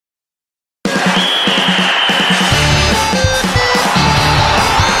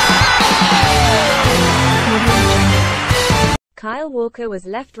Kyle Walker was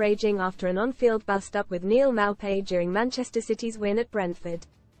left raging after an on-field bust-up with Neal Maupay during Manchester City's win at Brentford.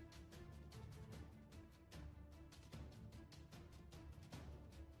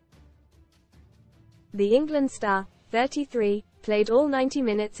 The England star, 33, played all 90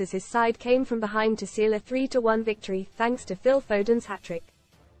 minutes as his side came from behind to seal a 3-1 victory thanks to Phil Foden's hat-trick.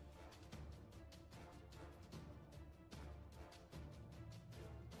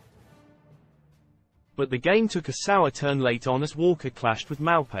 But the game took a sour turn late on as Walker clashed with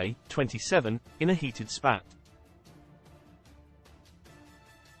Maupay, 27, in a heated spat.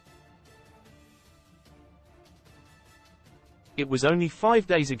 It was only 5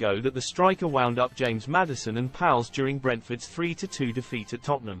 days ago that the striker wound up James Maddison and pals during Brentford's 3-2 defeat at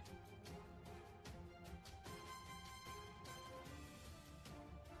Tottenham.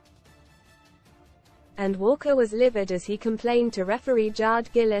 And Walker was livid as he complained to referee Jard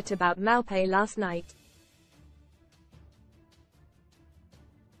Gillett about Maupay last night.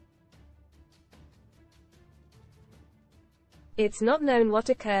 It's not known what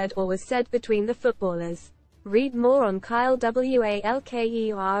occurred or was said between the footballers. Read more on Kyle Walkeron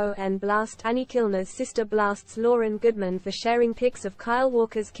blast. Annie Kilner's sister blasts Lauren Goodman for sharing pics of Kyle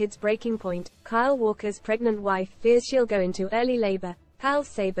Walker's kids. Breaking point: Kyle Walker's pregnant wife fears she'll go into early labor, pals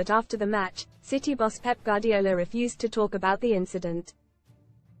say, but after the match, City boss Pep Guardiola refused to talk about the incident.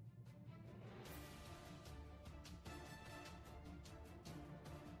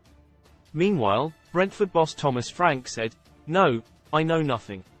 Meanwhile, Brentford boss Thomas Frank said, "No, I know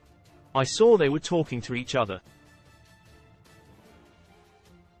nothing. I saw they were talking to each other."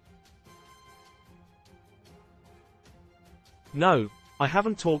 "No, I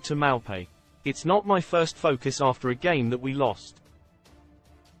haven't talked to Maupay. It's not my first focus after a game that we lost."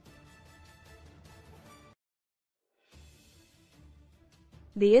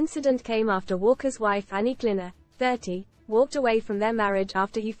 The incident came after Walker's wife Annie Kilner, 30, walked away from their marriage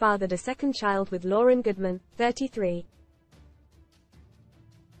after he fathered a second child with Lauren Goodman, 33.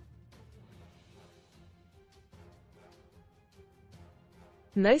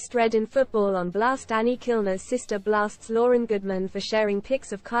 Most read in football on Blast. Annie Kilner's sister blasts Lauren Goodman for sharing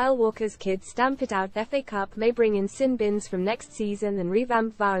pics of Kyle Walker's kids. Stamp it out. FA Cup may bring in sin bins from next season and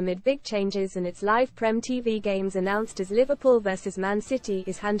revamp VAR amid big changes and its live Prem TV games announced as Liverpool vs Man City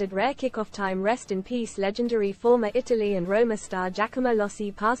is handed rare kickoff time. Rest in peace legendary former Italy and Roma star Giacomo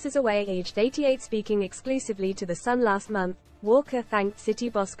Lossi passes away aged 88. Speaking exclusively to The Sun last month, Walker thanked City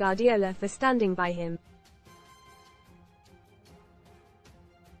boss Guardiola for standing by him.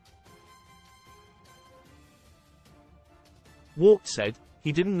 Walker said,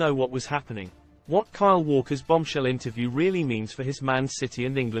 he didn't know what was happening. What Kyle Walker's bombshell interview really means for his Man City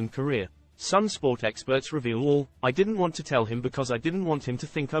and England career. Sun Sport experts reveal all. "I didn't want to tell him because I didn't want him to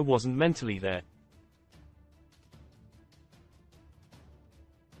think I wasn't mentally there.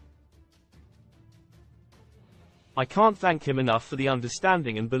 I can't thank him enough for the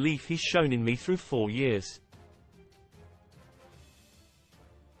understanding and belief he's shown in me through 4 years."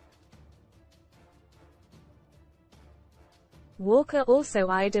 Walker also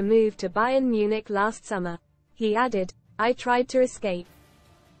eyed a move to Bayern Munich last summer. He added, "I tried to escape.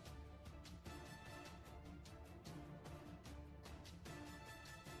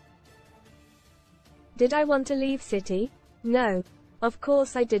 Did I want to leave City? No. Of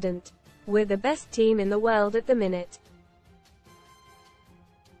course I didn't. We're the best team in the world at the minute.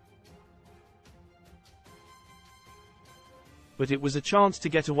 But it was a chance to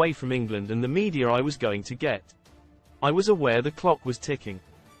get away from England and the media I was going to get. I was aware the clock was ticking.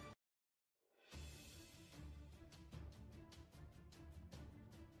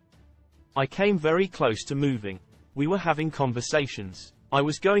 I came very close to moving. We were having conversations. I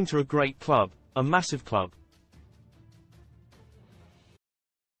was going to a great club, a massive club.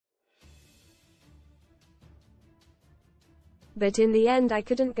 But in the end I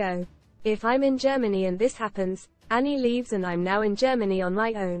couldn't go. If I'm in Germany and this happens, Annie leaves and I'm now in Germany on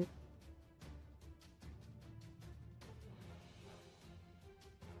my own."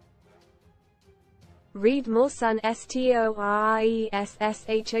 Read more. Sun STORIESSHOP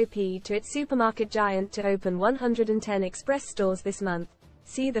to its supermarket giant to open 110 express stores this month.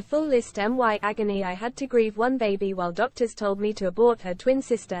 See the full list. My agony. I had to grieve one baby while doctors told me to abort her twin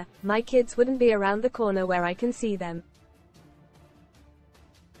sister. My kids wouldn't be around the corner where I can see them.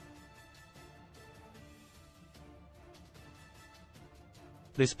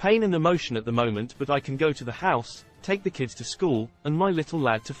 There's pain and emotion at the moment, but I can go to the house, take the kids to school, and my little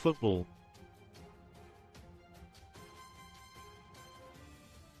lad to football.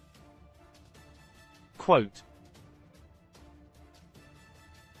 Quote,